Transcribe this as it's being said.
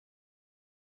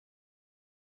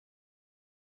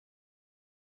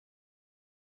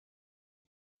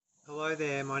Hello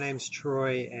there, my name's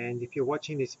Troy, and if you're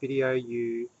watching this video,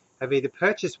 you have either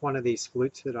purchased one of these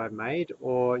flutes that I've made,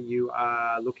 or you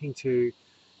are looking to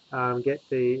get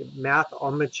the mouth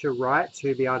armature right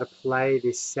to be able to play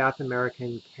this South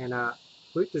American Quena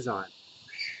flute design.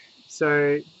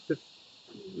 So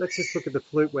let's just look at the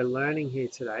flute we're learning here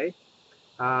today.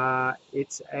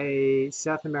 It's a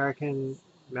South American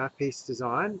mouthpiece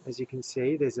design. As you can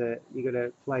see, you got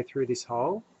to play through this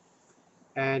hole,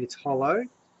 and it's hollow.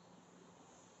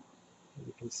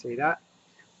 You can see that,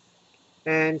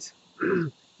 and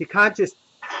you can't just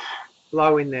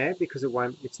blow in there because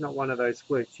it's not one of those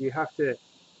flutes. You have to.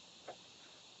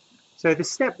 So the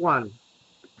step one,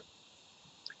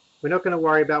 we're not going to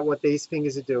worry about what these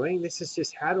fingers are doing. This is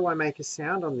just, how do I make a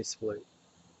sound on this flute?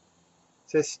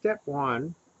 So step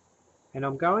one, and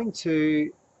I'm going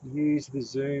to use the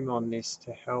zoom on this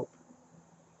to help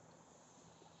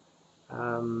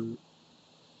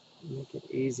make it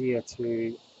easier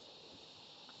to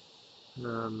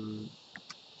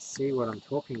see what I'm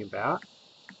talking about.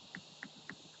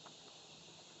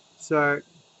 So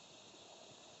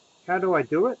how do I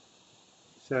do it?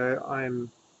 So I'm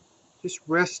just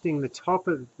resting the top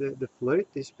of the flute,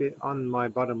 this bit, on my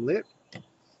bottom lip,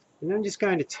 and I'm just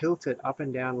going to tilt it up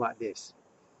and down like this.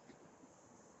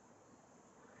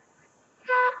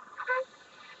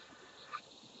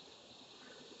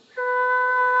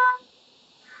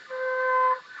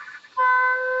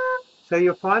 So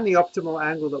you'll find the optimal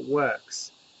angle that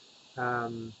works.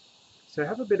 So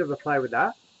have a bit of a play with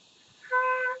that.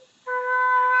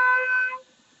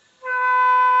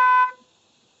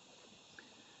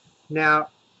 Now,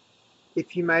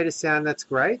 if you made a sound, that's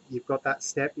great. You've got that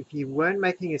step. If you weren't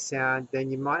making a sound,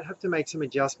 then you might have to make some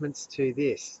adjustments to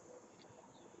this.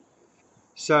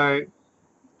 So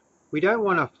we don't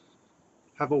want to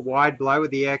have a wide blow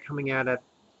with the air coming out of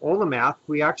all the mouth.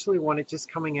 We actually want it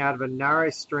just coming out of a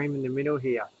narrow stream in the middle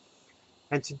here.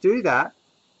 And to do that,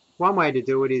 one way to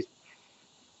do it is,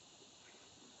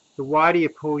 the wider you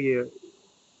pull, the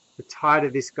tighter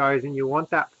this goes, and you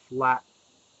want that flat.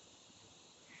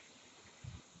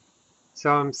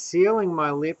 So I'm sealing my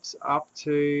lips up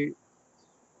to,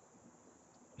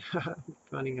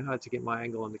 finding it hard to get my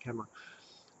angle on the camera.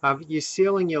 You're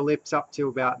sealing your lips up to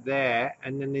about there,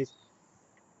 and then there's,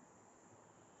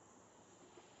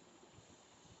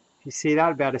 you see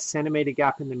that, about a centimeter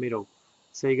gap in the middle.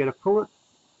 So you got to pull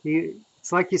it.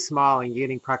 It's like you're smiling. You're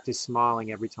getting practice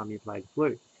smiling every time you play the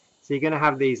flute. So you're going to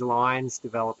have these lines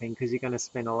developing because you're going to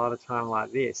spend a lot of time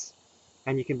like this.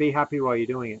 And you can be happy while you're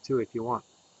doing it too if you want.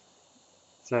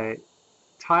 So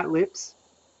tight lips,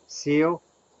 seal,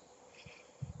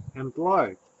 and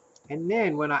blow. And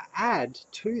then when I add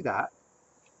to that,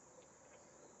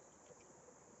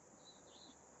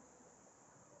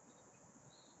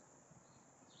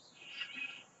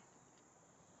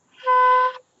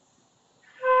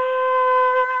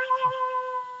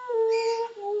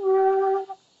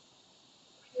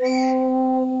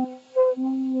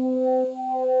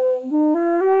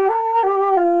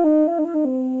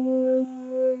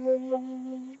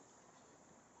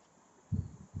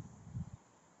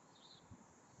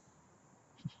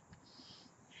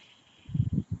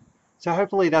 so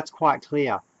hopefully that's quite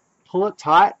clear. Pull it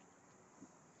tight,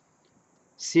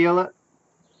 seal it,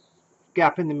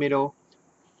 gap in the middle.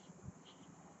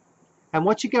 And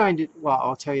what you're going to, well,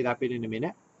 I'll tell you that bit in a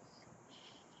minute.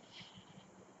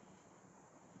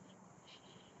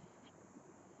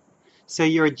 So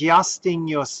you're adjusting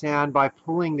your sound by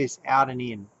pulling this out and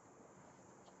in,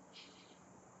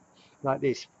 like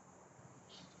this.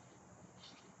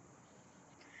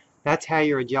 That's how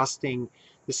you're adjusting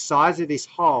the size of this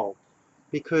hole,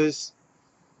 because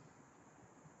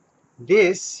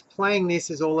playing this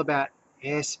is all about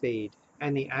airspeed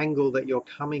and the angle that you're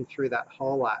coming through that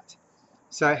hole at.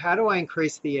 So how do I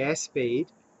increase the airspeed?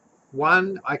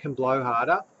 One, I can blow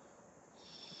harder.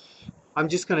 I'm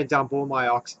just going to dump all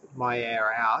my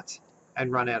air out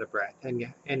and run out of breath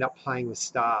and end up playing with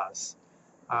stars.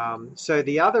 So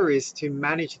the other is to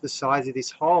manage the size of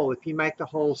this hole. If you make the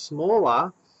hole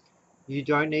smaller, you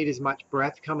don't need as much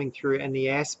breath coming through, and the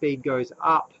airspeed goes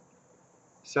up.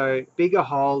 So bigger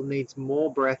hole needs more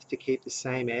breath to keep the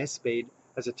same airspeed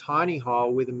as a tiny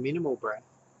hole with a minimal breath.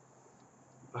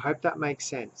 I hope that makes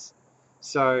sense.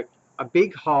 So a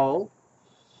big hole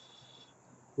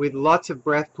with lots of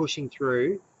breath pushing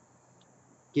through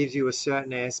gives you a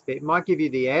certain airspeed. It might give you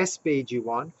the airspeed you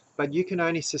want, but you can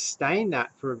only sustain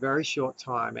that for a very short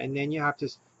time, and then you have to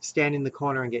stand in the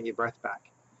corner and get your breath back.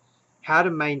 How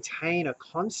to maintain a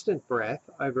constant breath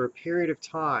over a period of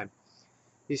time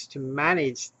is to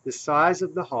manage the size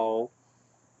of the hole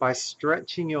by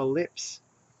stretching your lips.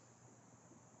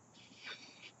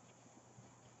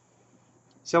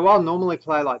 So I'll normally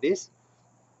play like this,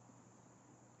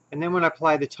 and then when I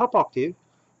play the top octave,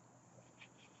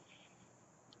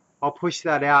 I'll push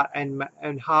that out and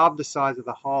halve the size of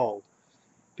the hole,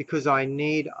 because I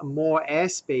need more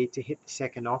airspeed to hit the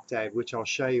second octave, which I'll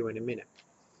show you in a minute.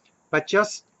 But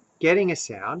just getting a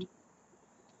sound,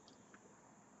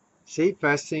 see,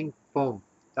 first thing, boom,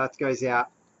 that goes out,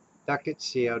 that gets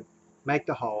sealed, make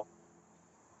the hole.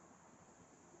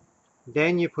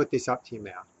 Then you put this up to your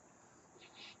mouth.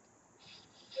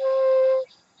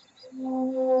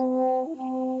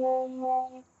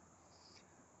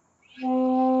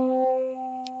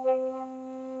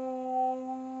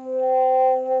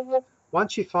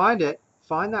 Once you find it,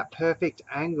 find that perfect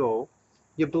angle.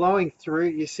 You're blowing through,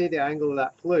 you see the angle of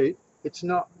that flute. It's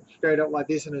not straight up like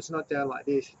this and it's not down like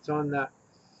this. It's on that.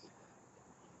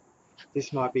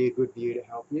 This might be a good view to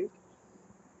help you.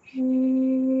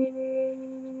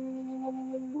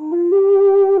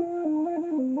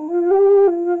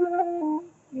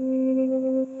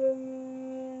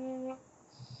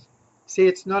 See,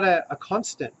 it's not a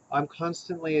constant. I'm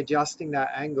constantly adjusting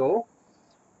that angle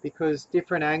because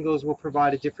different angles will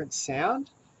provide a different sound.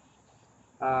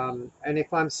 And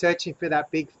if I'm searching for that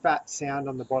big fat sound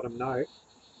on the bottom note,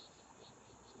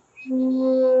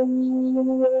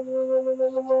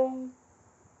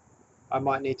 I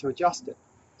might need to adjust it.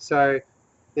 So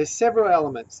there's several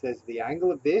elements. There's the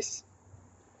angle of this.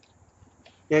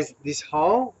 There's this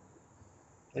hole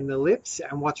and the lips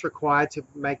and what's required to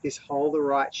make this hole the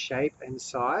right shape and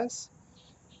size.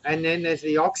 And then there's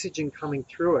the oxygen coming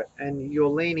through it and you're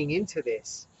leaning into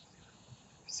this.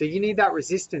 So you need that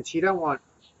resistance. You don't want,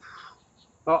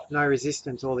 oh, no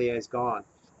resistance, all the air's gone.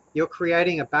 You're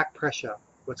creating a back pressure,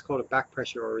 what's called a back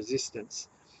pressure or resistance.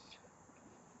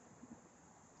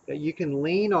 That you can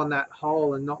lean on that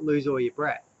hole and not lose all your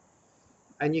breath.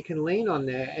 And you can lean on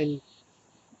there, and you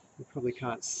probably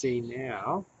can't see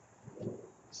now,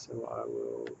 so I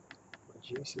will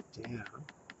reduce it down.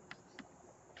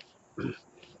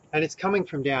 And it's coming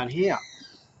from down here.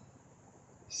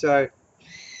 So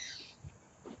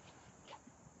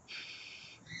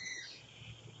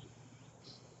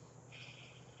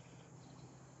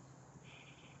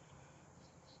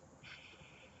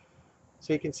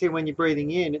you can see when you're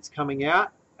breathing in, it's coming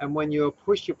out, and when you're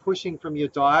pushing from your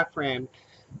diaphragm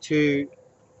to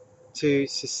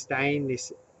sustain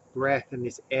this breath and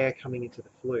this air coming into the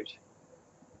flute.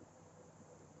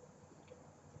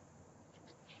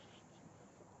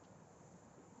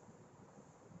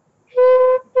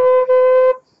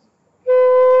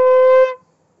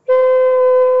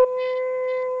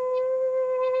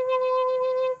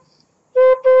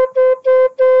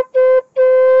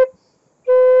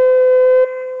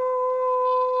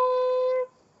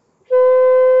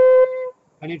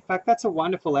 And in fact, that's a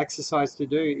wonderful exercise to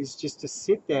do, is just to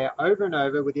sit there over and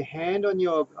over with your hand on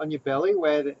your belly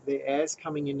where the air's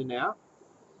coming in and out.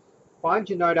 Find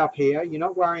your note up here. You're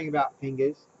not worrying about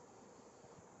fingers.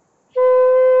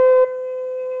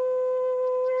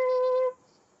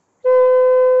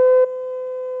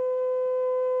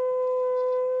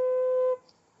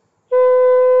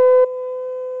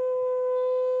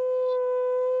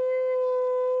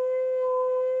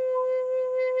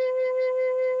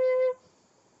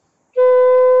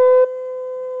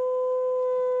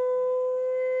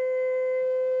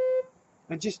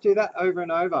 And just do that over and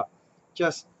over.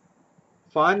 Just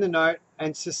find the note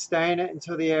and sustain it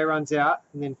until the air runs out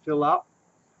and then fill up.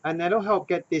 And that'll help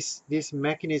get this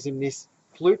mechanism, this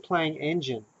flute playing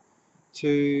engine,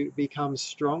 to become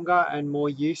stronger and more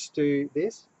used to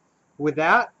this.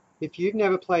 Without, if you've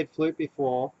never played flute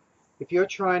before, if you're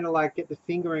trying to like get the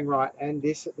fingering right and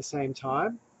this at the same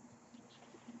time,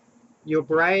 your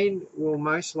brain will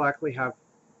most likely have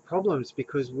problems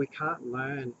because we can't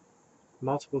learn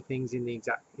multiple things in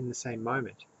the same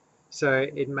moment. So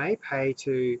it may pay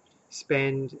to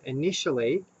spend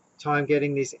initially time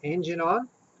getting this engine on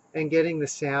and getting the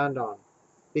sound on,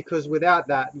 because without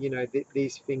that, you know,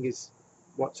 these fingers,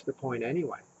 what's the point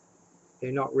anyway?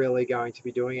 They're not really going to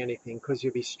be doing anything because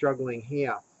you'll be struggling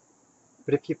here.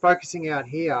 But if you're focusing out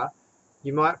here,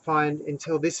 you might find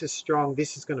until this is strong,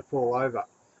 this is going to fall over.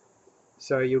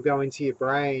 So you'll go into your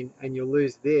brain and you'll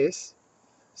lose this.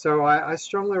 So I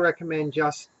strongly recommend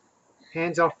just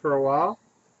hands off for a while.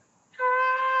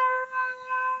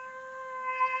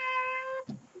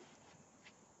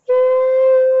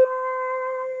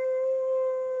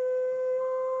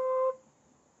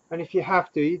 And if you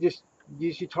have to, you just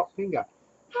use your top finger.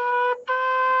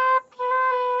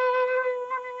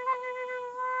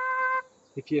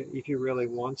 If you really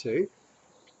want to.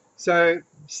 So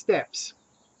steps.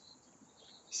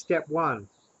 Step 1.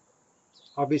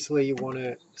 Obviously you want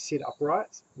to sit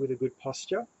upright with a good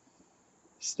posture.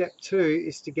 Step 2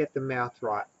 is to get the mouth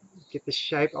right. Get the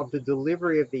shape of the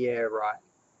delivery of the air right.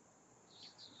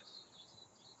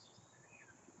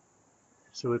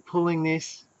 So we're pulling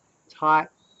this tight.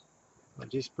 I'll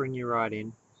just bring you right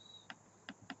in.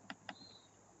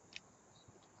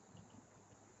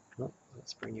 Oh,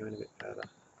 let's bring you in a bit further.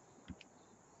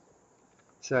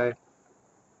 So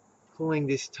pulling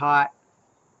this tight,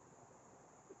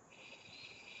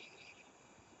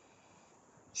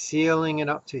 sealing it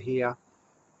up to here,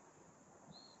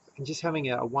 and just having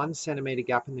a 1 centimeter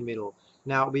gap in the middle.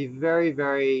 Now it'll be very,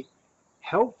 very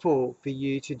helpful for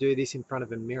you to do this in front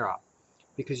of a mirror,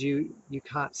 because you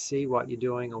can't see what you're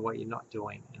doing or what you're not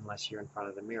doing unless you're in front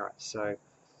of the mirror. So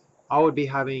I would be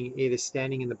having either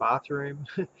standing in the bathroom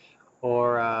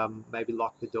or maybe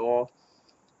lock the door,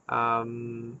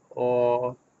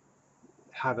 or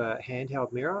have a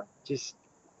handheld mirror. Just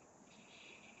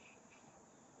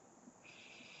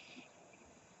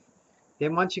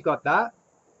then once you got that,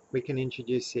 we can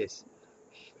introduce this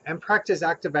and practice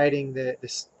activating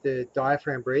the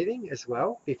diaphragm breathing as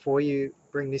well before you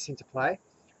bring this into play.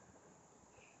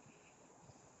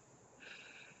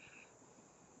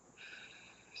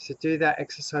 So do that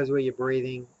exercise where you're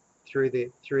breathing through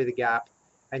the gap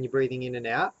and you're breathing in and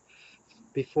out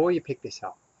before you pick this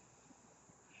up.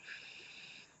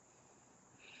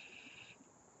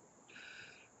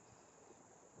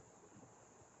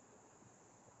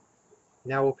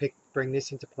 Now we'll bring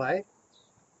this into play.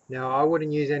 Now I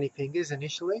wouldn't use any fingers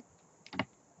initially.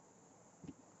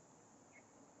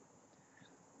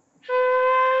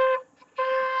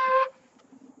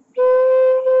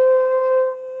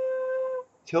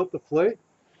 Tilt the flute,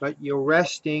 but you're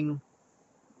resting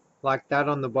like that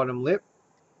on the bottom lip.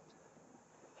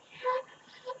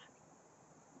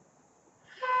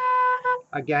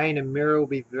 Again, a mirror will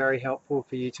be very helpful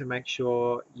for you to make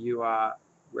sure you are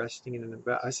resting in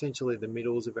essentially the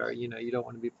middles are very, you don't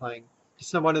want to be playing.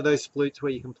 It's not one of those flutes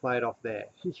where you can play it off there.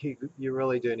 You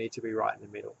really do need to be right in the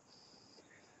middle.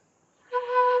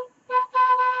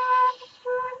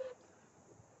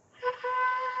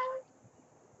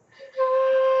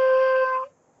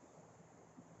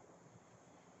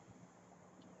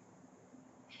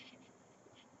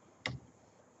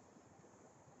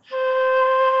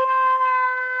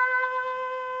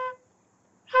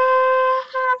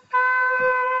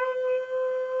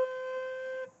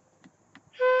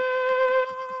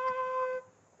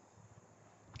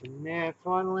 And now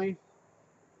finally,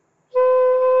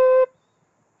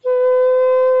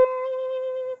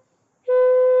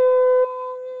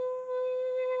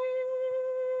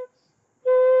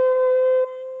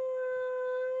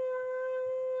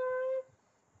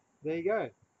 there you go.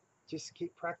 Just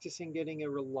keep practicing getting a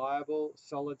reliable,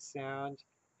 solid sound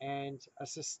and a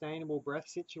sustainable breath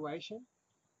situation.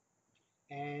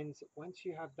 And once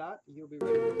you have that, you'll be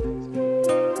ready for the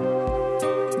next one.